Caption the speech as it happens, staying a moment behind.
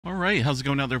All right, how's it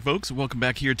going out there, folks? Welcome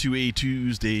back here to a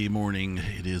Tuesday morning.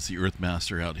 It is the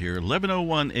Earthmaster out here,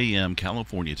 11:01 a.m.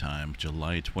 California time,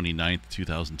 July 29th,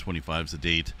 2025 is the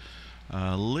date.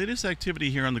 Latest activity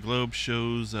here on the globe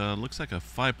shows looks like a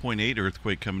 5.8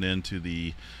 earthquake coming into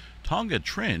the Tonga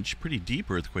Trench. Pretty deep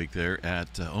earthquake there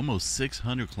at almost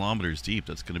 600 kilometers deep.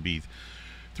 That's going to be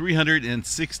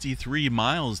 363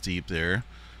 miles deep there.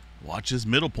 Watch this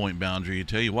middle point boundary. I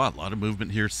tell you what, a lot of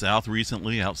movement here south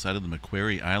recently outside of the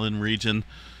Macquarie Island region,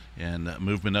 and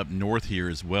movement up north here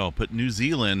as well. Put New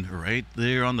Zealand right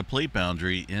there on the plate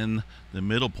boundary in the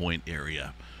middle point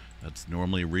area. That's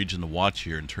normally a region to watch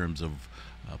here in terms of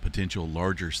potential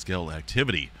larger scale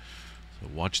activity. So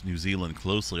watch New Zealand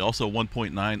closely. Also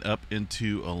 1.9 up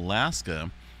into Alaska.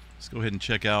 Let's go ahead and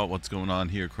check out what's going on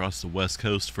here across the west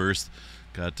coast first.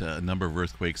 Got a number of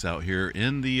earthquakes out here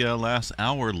in the last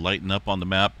hour. Lighten up on the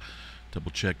map. Double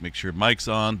check, make sure mic's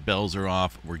on, bells are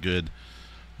off. We're good.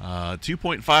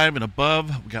 2.5 and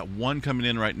above. We got one coming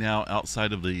in right now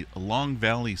outside of the Long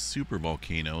Valley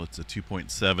supervolcano. It's a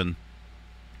 2.7.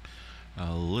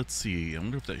 Let's see. I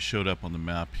wonder if that showed up on the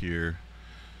map here.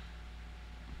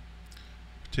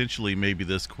 Potentially, maybe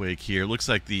this quake here. Looks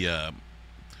like the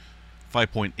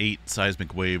 5.8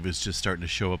 seismic wave is just starting to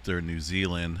show up there in New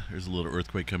Zealand. There's a little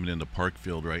earthquake coming into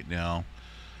Parkfield right now.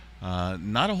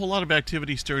 Not a whole lot of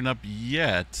activity stirring up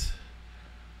yet.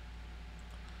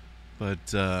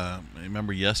 But I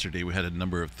remember yesterday we had a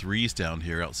number of threes down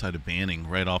here outside of Banning,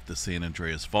 right off the San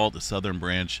Andreas Fault, the southern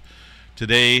branch.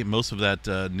 Today, most of that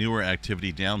newer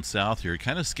activity down south here,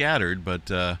 kind of scattered, but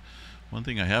one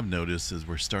thing I have noticed is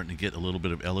we're starting to get a little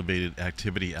bit of elevated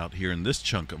activity out here in this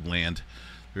chunk of land.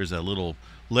 There's a little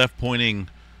left-pointing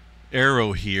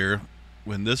arrow here.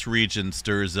 When this region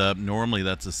stirs up, normally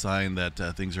that's a sign that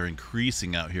things are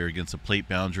increasing out here against the plate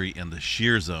boundary and the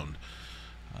shear zone.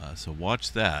 So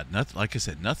watch that. Nothing, like I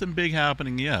said, nothing big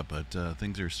happening yet, but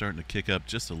things are starting to kick up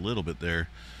just a little bit there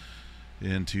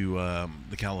into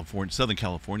the Southern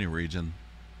California region.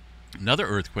 Another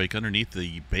earthquake underneath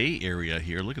the Bay Area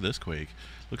here. Look at this quake.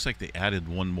 Looks like they added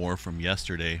one more from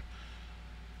yesterday.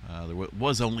 There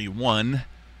was only one.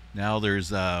 Now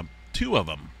there's two of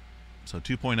them. So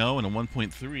 2.0 and a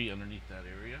 1.3 underneath that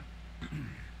area.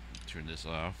 Turn this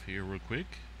off here real quick.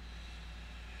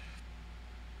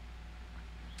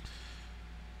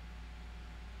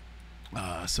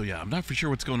 So yeah, I'm not for sure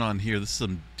what's going on here. This is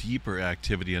some deeper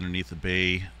activity underneath the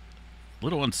bay. A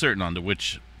little uncertain on to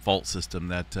which fault system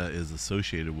that is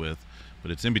associated with, but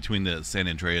it's in between the San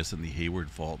Andreas and the Hayward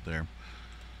fault there.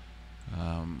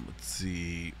 Let's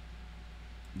see.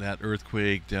 That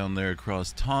earthquake down there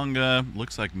across Tonga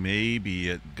looks like maybe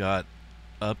it got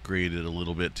upgraded a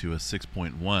little bit to a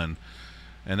 6.1,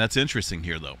 and that's interesting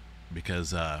here though,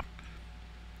 because I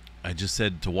just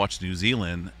said to watch New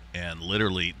Zealand, and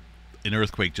literally an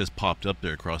earthquake just popped up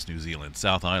there across New Zealand,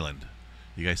 South Island.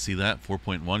 You guys see that?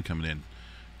 4.1 coming in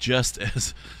just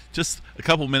a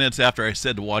couple minutes after I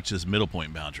said to watch this middle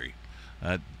point boundary.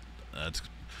 That's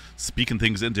speaking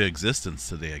things into existence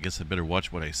today. I guess I better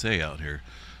watch what I say out here.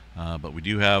 But we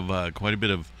do have quite a bit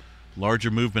of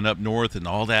larger movement up north, and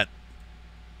all that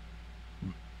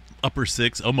upper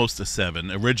six, almost a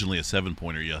 7. Originally a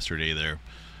 7-pointer yesterday there,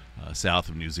 south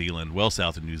of New Zealand, well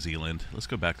south of New Zealand. Let's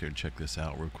go back there and check this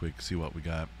out real quick, see what we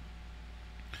got.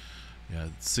 Yeah,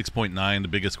 6.9, the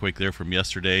biggest quake there from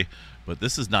yesterday. But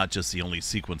this is not just the only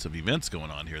sequence of events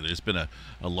going on here. There's been a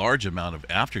large amount of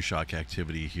aftershock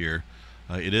activity here.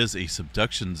 It is a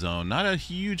subduction zone, not a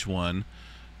huge one,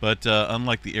 but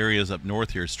unlike the areas up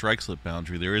north here, strike slip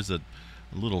boundary, there is a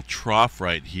little trough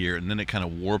right here, and then it kind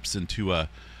of warps into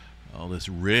this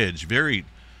ridge. Very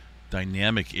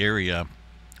dynamic area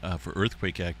for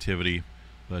earthquake activity,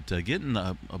 but getting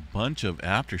a bunch of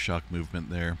aftershock movement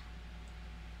there.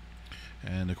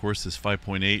 And of course this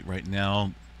 5.8 right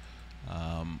now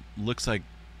looks like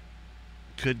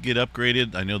could get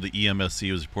upgraded. I know the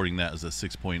EMSC was reporting that as a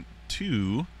 6.2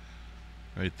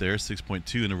 right there,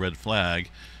 6.2 in a red flag,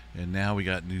 and now we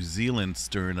got New Zealand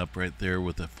stirring up right there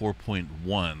with a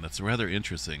 4.1. That's rather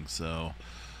interesting. So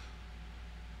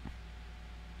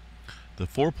the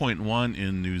 4.1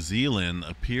 in New Zealand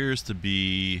appears to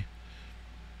be,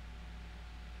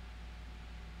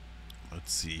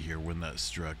 let's see here when that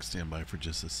struck. Stand by for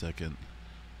just a second.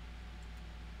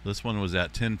 This one was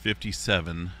at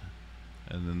 10:57,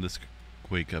 and then this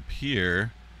quake up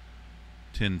here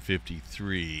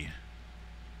 10:53,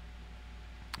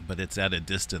 but it's at a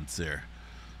distance there,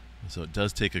 so it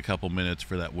does take a couple minutes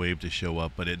for that wave to show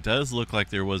up. But it does look like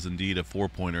there was indeed a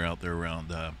 4-pointer out there around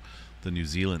the New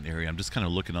Zealand area. I'm just kind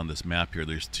of looking on this map here.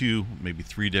 There's 2, maybe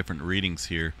 3 different readings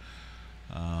here.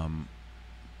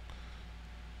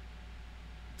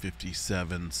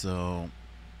 57. So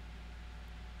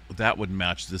that would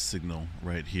match this signal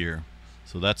right here.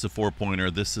 So that's a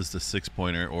 4-pointer. This is the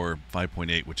 6-pointer or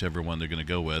 5.8, whichever one they're going to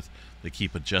go with. They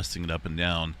keep adjusting it up and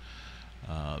down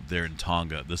there in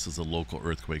Tonga. This is a local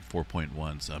earthquake,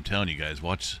 4.1. So I'm telling you guys,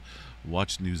 watch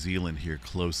New Zealand here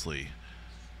closely.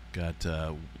 Got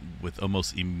with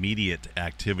almost immediate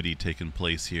activity taking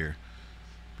place here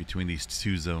between these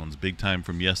two zones. Big time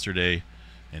from yesterday,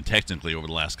 and technically over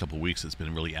the last couple of weeks it's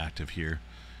been really active here.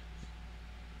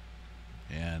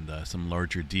 And some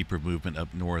larger, deeper movement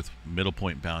up north, middle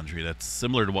point boundary. That's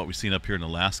similar to what we've seen up here in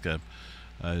Alaska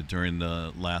during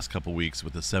the last couple weeks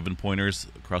with the 7-pointers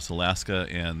across Alaska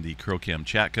and the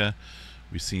Kuril-Kamchatka.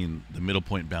 We've seen the middle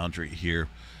point boundary here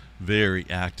very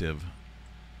active.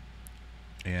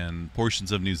 And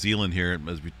portions of New Zealand here,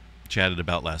 as we chatted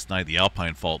about last night, the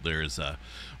Alpine Fault there is,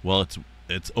 well,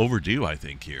 it's overdue, I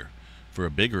think, here for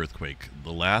a big earthquake.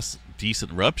 The last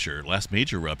decent rupture, last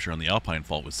major rupture on the Alpine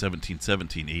Fault was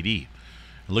 1717 AD.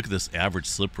 And look at this average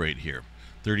slip rate here,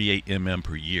 38 mm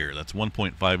per year. That's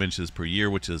 1.5 inches per year,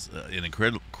 which is an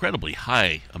incredibly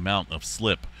high amount of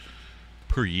slip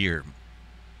per year.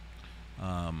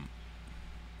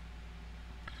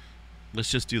 Let's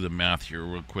just do the math here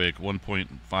real quick.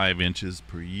 1.5 inches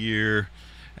per year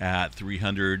at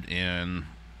 300 and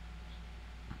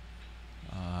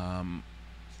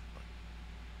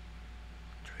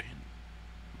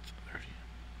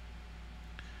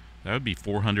that would be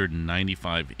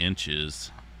 495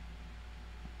 inches,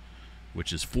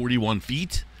 which is 41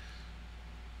 feet.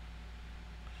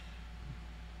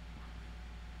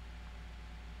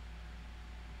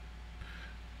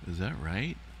 Is that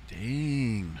right?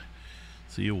 Dang.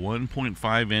 So you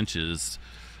 1.5 inches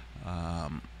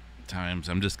times,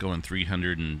 I'm just going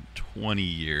 320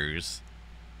 years.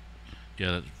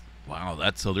 Yeah, wow,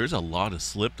 so there's a lot of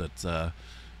slip that's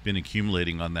been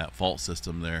accumulating on that fault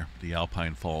system there, the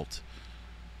Alpine Fault.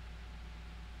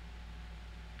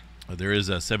 There is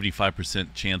a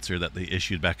 75% chance here that they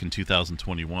issued back in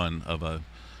 2021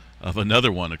 of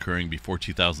another one occurring before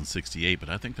 2068, but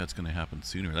I think that's going to happen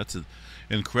sooner. That's an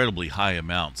incredibly high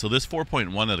amount. So this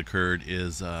 4.1 that occurred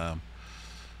is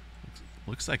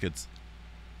looks like it's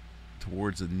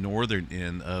towards the northern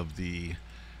end of the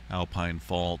Alpine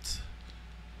Fault.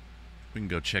 We can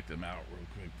go check them out real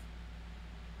quick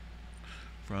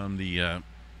from the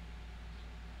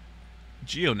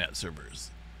GeoNet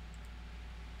servers.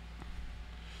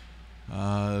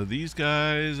 These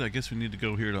guys, I guess we need to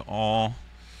go here to all.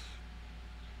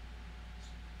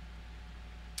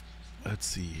 Let's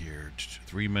see here.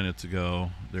 3 minutes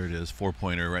ago, there it is,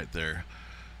 4-pointer right there.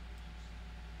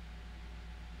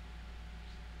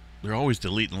 They're always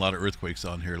deleting a lot of earthquakes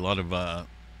on here. A lot of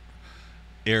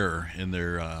error in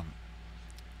their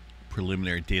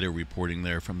preliminary data reporting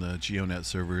there from the GeoNet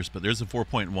servers. But there's a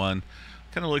 4.1. Kind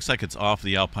of looks like it's off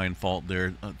the Alpine Fault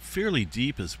there. Fairly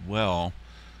deep as well.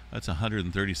 That's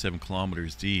 137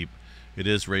 kilometers deep. It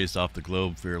is raised off the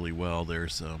globe fairly well there.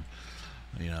 So,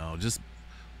 you know, just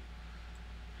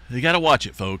you got to watch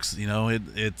it, folks. You know,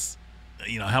 it's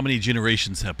you know, how many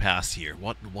generations have passed here?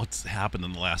 What's happened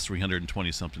in the last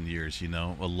 320 something years? You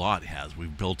know, a lot has.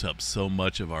 We've built up so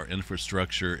much of our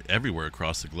infrastructure everywhere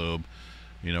across the globe.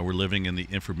 You know, we're living in the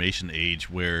information age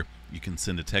where you can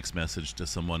send a text message to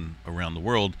someone around the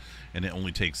world and it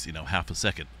only takes, you know, half a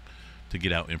second to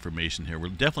get out information here. We're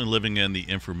definitely living in the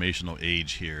informational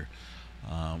age here,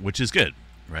 which is good,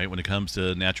 right? When it comes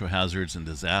to natural hazards and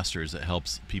disasters, it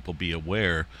helps people be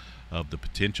aware of the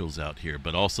potentials out here.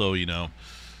 But also, you know,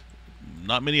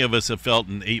 not many of us have felt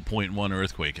an 8.1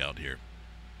 earthquake out here.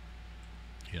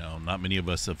 You know, not many of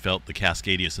us have felt the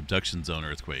Cascadia subduction zone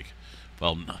earthquake.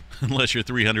 Well, unless you're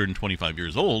 325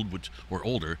 years old, which or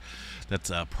older,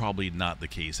 that's probably not the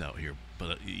case out here.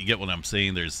 But you get what I'm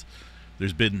saying. There's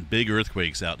been big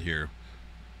earthquakes out here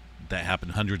that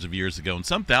happened hundreds of years ago and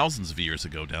some thousands of years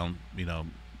ago down, you know,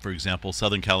 for example,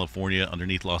 Southern California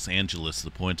underneath Los Angeles,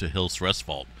 the Puente Hills Thrust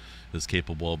Fault is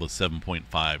capable of a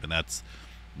 7.5, and that's,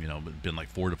 you know, been like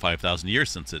 4,000 to 5,000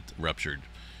 years since it ruptured.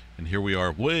 And here we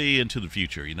are way into the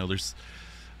future. You know,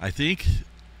 I think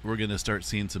we're going to start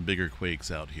seeing some bigger quakes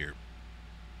out here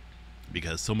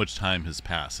because so much time has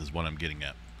passed is what I'm getting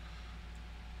at.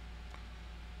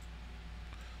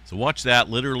 So watch that.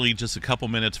 Literally just a couple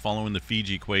minutes following the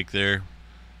Fiji quake there,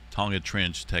 Tonga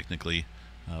Trench technically,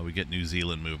 we get New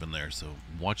Zealand moving there. So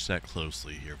watch that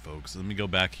closely here, folks. Let me go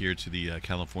back here to the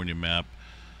California map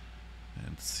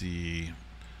and see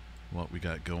what we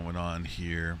got going on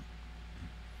here.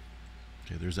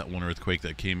 Okay, there's that one earthquake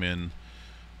that came in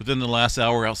within the last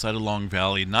hour outside of Long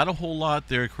Valley. Not a whole lot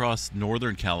there across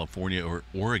northern California or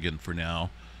Oregon for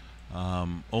now.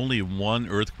 Only one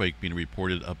earthquake being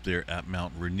reported up there at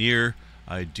Mount Rainier.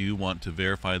 I do want to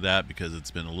verify that because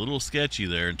it's been a little sketchy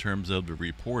there in terms of the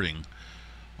reporting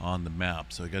on the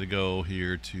map. So I got to go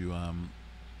here to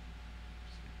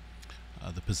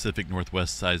the Pacific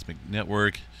Northwest Seismic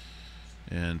Network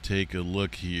and take a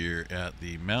look here at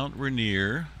the Mount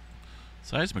Rainier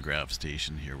seismograph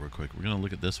station here real quick. We're going to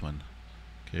look at this one.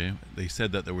 Okay, they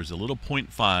said that there was a little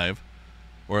 0.5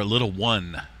 or a little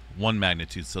 1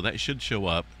 magnitude, so that should show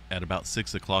up at about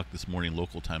 6 o'clock this morning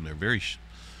local time. They're very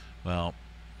well,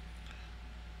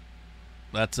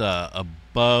 that's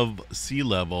above sea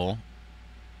level,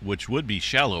 which would be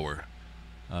shallower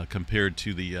compared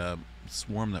to the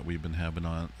swarm that we've been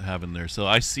having there. So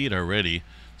I see it already.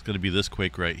 It's going to be this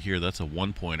quake right here. That's a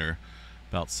 1-pointer,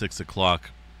 about 6 o'clock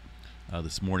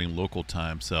this morning local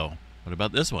time. So what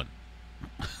about this one?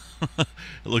 It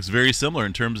looks very similar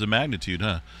in terms of magnitude,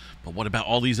 huh? But what about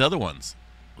all these other ones?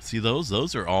 See those?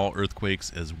 Those are all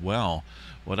earthquakes as well.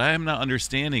 What I am not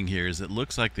understanding here is it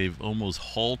looks like they've almost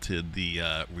halted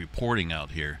the reporting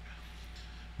out here.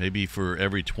 Maybe for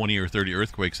every 20 or 30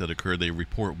 earthquakes that occur, they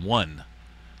report one.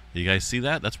 You guys see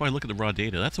that? That's why I look at the raw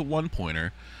data. That's a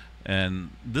 1-pointer.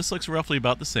 And this looks roughly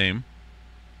about the same.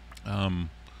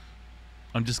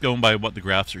 I'm just going by what the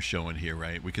graphs are showing here,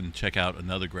 right? We can check out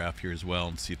another graph here as well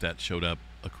and see if that showed up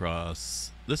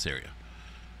across this area.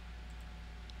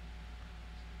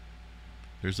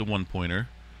 There's a 1-pointer.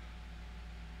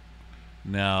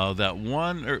 Now that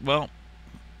one, well,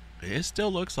 it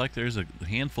still looks like there's a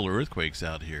handful of earthquakes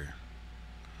out here.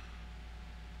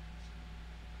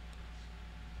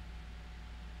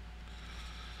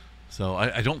 So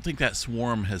I don't think that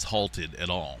swarm has halted at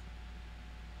all.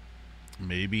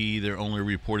 Maybe they're only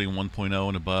reporting 1.0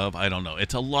 and above. I don't know.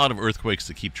 It's a lot of earthquakes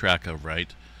to keep track of,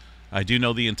 right? I do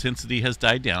know the intensity has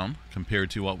died down compared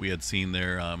to what we had seen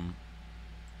there,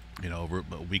 over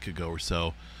a week ago or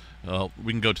so.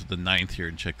 We can go to the 9th here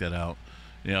and check that out.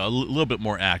 A little bit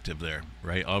more active there,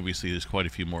 right? Obviously, there's quite a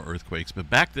few more earthquakes, but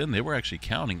back then they were actually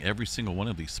counting every single one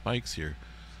of these spikes here.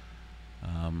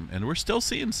 And we're still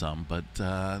seeing some, but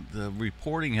the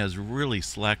reporting has really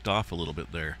slacked off a little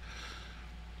bit there.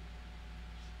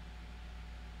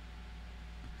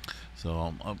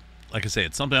 So, like I say,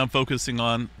 it's something I'm focusing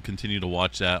on. Continue to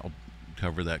watch that. I'll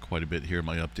cover that quite a bit here in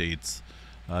my updates.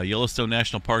 Yellowstone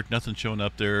National Park, nothing showing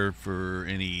up there for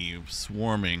any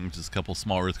swarming. Just a couple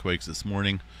small earthquakes this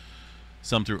morning.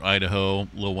 Some through Idaho. A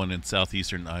little one in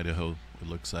southeastern Idaho, it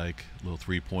looks like. A little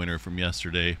 3-pointer from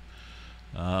yesterday.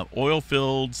 Oil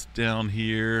fields down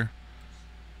here.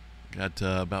 Got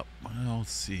about, well,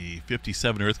 let's see,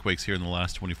 57 earthquakes here in the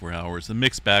last 24 hours. A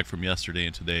mixed bag from yesterday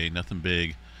and today. Nothing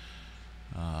big.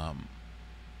 Let's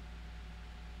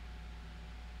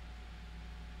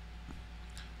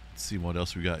see what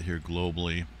else we got here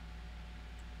globally.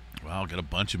 Wow, got a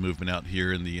bunch of movement out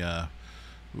here in the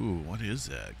what is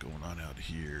that going on out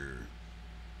here?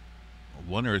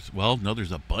 One Earth, well, no,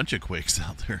 there's a bunch of quakes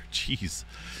out there. Jeez.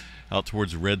 Out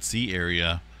towards the Red Sea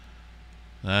area.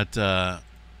 That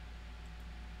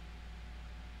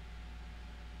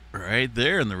right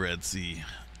there in the Red Sea.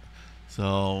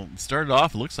 So it started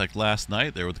off, it looks like last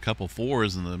night there with a couple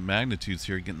 4s, and the magnitudes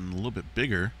here getting a little bit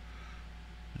bigger.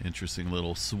 Interesting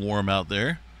little swarm out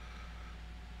there.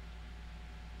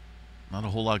 Not a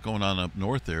whole lot going on up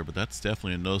north there, but that's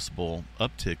definitely a noticeable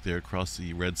uptick there across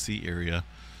the Red Sea area.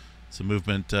 Some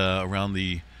movement around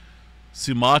the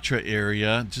Sumatra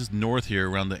area, just north here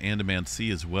around the Andaman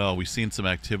Sea as well. We've seen some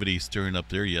activity stirring up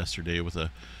there yesterday with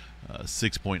a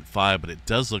 6.5, but it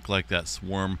does look like that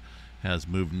swarm has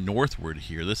moved northward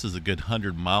here. This is a good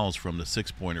 100 miles from the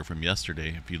 6-pointer from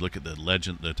yesterday. If you look at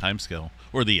the time scale,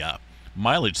 or the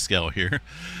mileage scale here,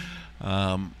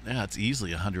 yeah, it's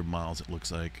easily 100 miles, it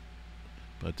looks like.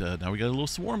 But now we got a little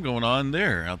swarm going on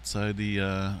there outside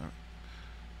the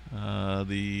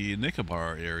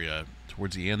Nicobar area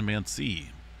towards the Andaman Sea.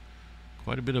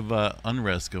 Quite a bit of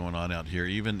unrest going on out here,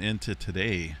 even into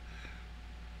today.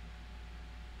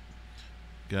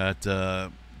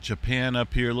 Got Japan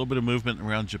up here, a little bit of movement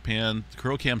around Japan. The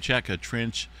Kuril-Kamchatka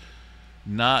Trench,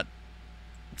 not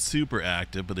super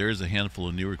active, but there is a handful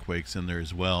of newer quakes in there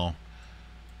as well.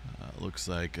 Looks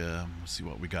like, let's see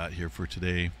what we got here for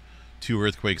today. 2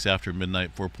 earthquakes after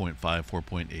midnight, 4.5,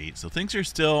 4.8. So things are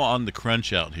still on the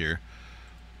crunch out here,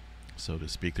 so to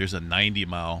speak. There's a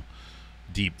 90-mile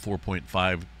deep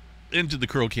 4.5 into the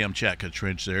Kuril-Kamchatka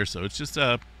Trench there. So it's just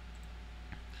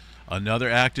another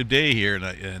active day here,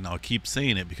 and I'll keep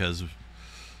saying it because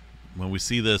when we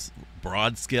see this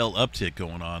broad-scale uptick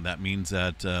going on, that means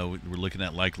that we're looking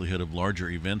at likelihood of larger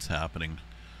events happening.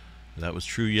 That was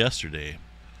true yesterday.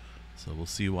 So we'll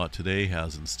see what today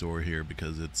has in store here,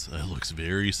 because it looks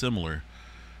very similar.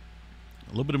 A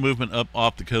little bit of movement up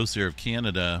off the coast there of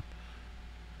Canada,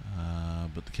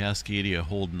 but the Cascadia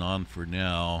holding on for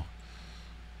now.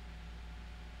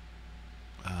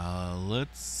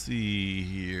 Let's see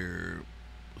here.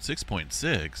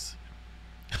 6.6.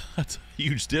 That's a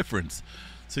huge difference.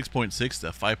 6.6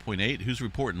 to 5.8. Who's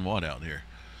reporting what out here?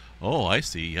 Oh, I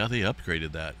see. Yeah, they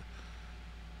upgraded that.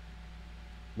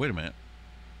 Wait a minute.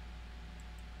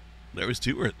 There was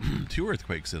two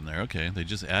earthquakes in there. Okay, they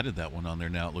just added that one on there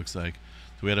now, it looks like.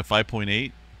 So we had a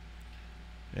 5.8,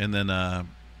 and then a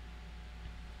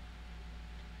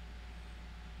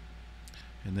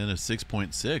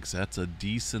 6.6. That's a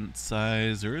decent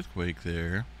size earthquake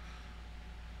there.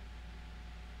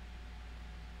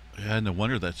 Yeah, no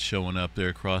wonder that's showing up there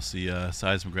across the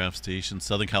seismograph station.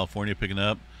 Southern California picking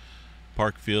up.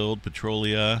 Parkfield,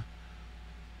 Petrolia.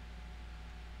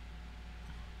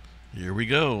 Here we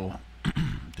go.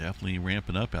 Definitely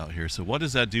ramping up out here. So what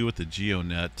does that do with the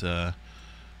GeoNet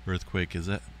earthquake? Is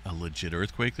that a legit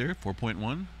earthquake there?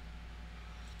 4.1?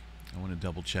 I want to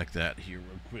double check that here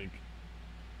real quick.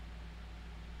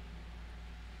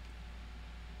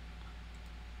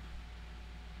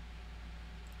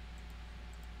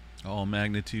 All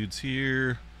magnitudes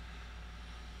here.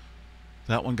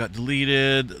 That one got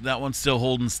deleted. That one's still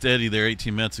holding steady there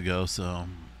 18 minutes ago. So,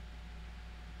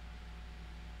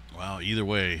 wow, either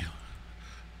way,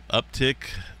 uptick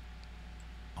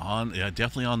on, yeah,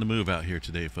 definitely on the move out here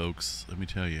today, folks. Let me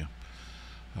tell you.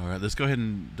 All right, let's go ahead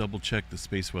and double check the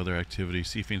space weather activity,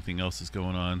 see if anything else is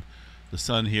going on. The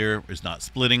sun here is not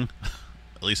splitting.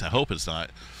 At least I hope it's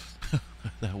not.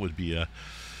 That would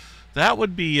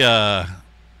be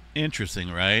interesting,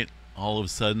 right? All of a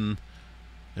sudden,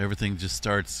 everything just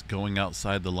starts going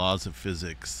outside the laws of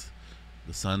physics.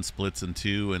 The sun splits in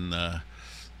two, and a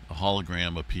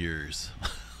hologram appears.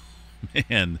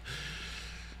 Man,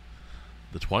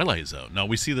 the Twilight Zone. Now,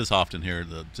 we see this often here,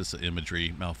 just an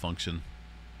imagery malfunction.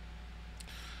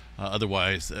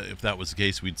 Otherwise, if that was the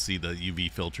case, we'd see the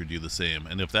UV filter do the same.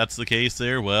 And if that's the case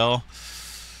there, well,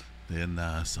 then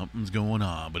something's going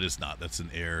on. But it's not. That's an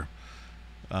error.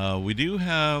 We do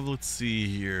have, let's see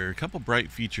here, a couple bright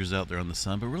features out there on the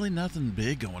sun, but really nothing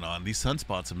big going on. These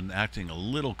sunspots have been acting a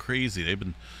little crazy. They've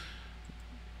been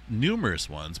numerous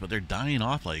ones, but they're dying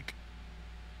off like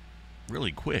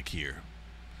really quick here.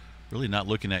 Really not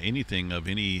looking at anything of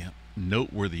any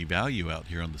noteworthy value out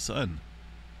here on the sun,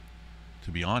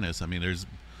 to be honest. I mean,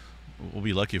 we'll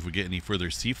be lucky if we get any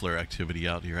further sea flare activity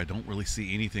out here. I don't really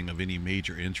see anything of any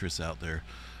major interest out there.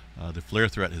 The flare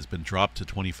threat has been dropped to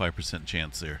 25%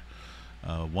 chance there.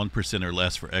 1% or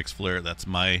less for X flare. That's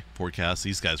my forecast.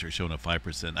 These guys are showing a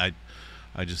 5%.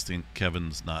 I just think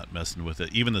Kevin's not messing with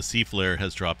it. Even the sea flare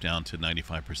has dropped down to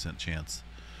 95% chance.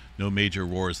 No major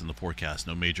roars in the forecast.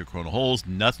 No major coronal holes.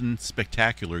 Nothing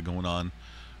spectacular going on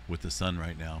with the sun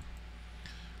right now.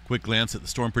 Quick glance at the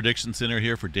Storm Prediction Center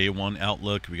here for day one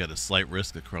outlook. We got a slight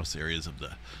risk across areas of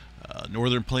the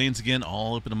northern plains again,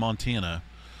 all up into Montana.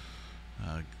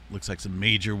 Looks like some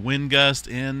major wind gust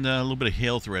and a little bit of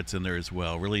hail threats in there as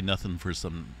well. Really nothing for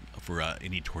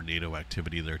any tornado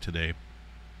activity there today.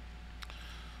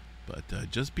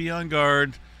 But just be on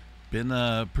guard.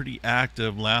 Been pretty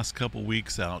active last couple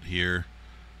weeks out here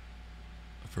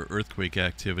for earthquake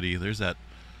activity. There's that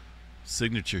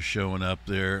signature showing up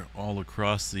there all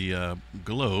across the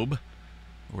globe,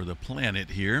 or the planet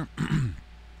here.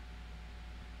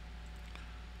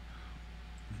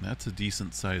 That's a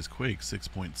decent sized quake,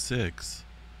 6.6.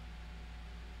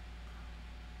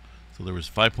 So there was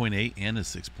 5.8 and a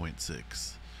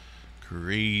 6.6.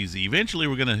 Crazy. Eventually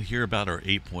we're going to hear about our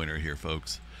 8-pointer here,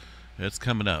 folks. That's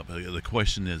coming up. The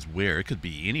question is where. It could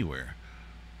be anywhere.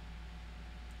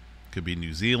 It could be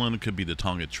New Zealand. It could be the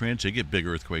Tonga Trench. They get big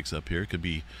earthquakes up here. It could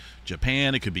be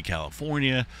Japan. It could be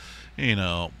California. You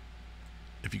know,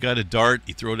 if you got a dart,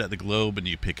 you throw it at the globe and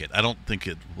you pick it. I don't think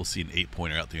we'll see an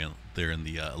 8-pointer out there in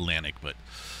the Atlantic, but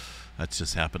that's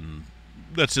just happened.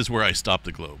 That's just where I stopped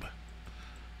the globe.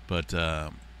 But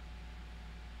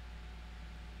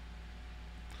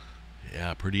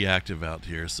yeah, pretty active out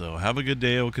here. So have a good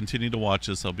day. I'll continue to watch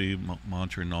this. I'll be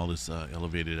monitoring all this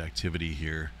elevated activity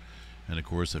here, and of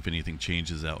course, if anything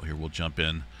changes out here, we'll jump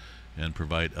in and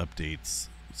provide updates.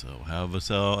 So have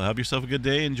yourself a good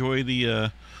day. Enjoy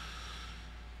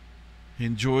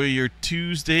your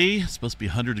Tuesday. It's supposed to be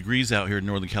 100 degrees out here in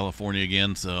Northern California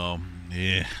again. So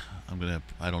yeah,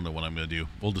 I don't know what I'm gonna do.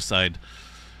 We'll decide,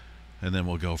 and then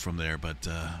we'll go from there. But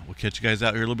we'll catch you guys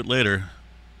out here a little bit later.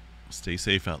 Stay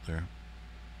safe out there.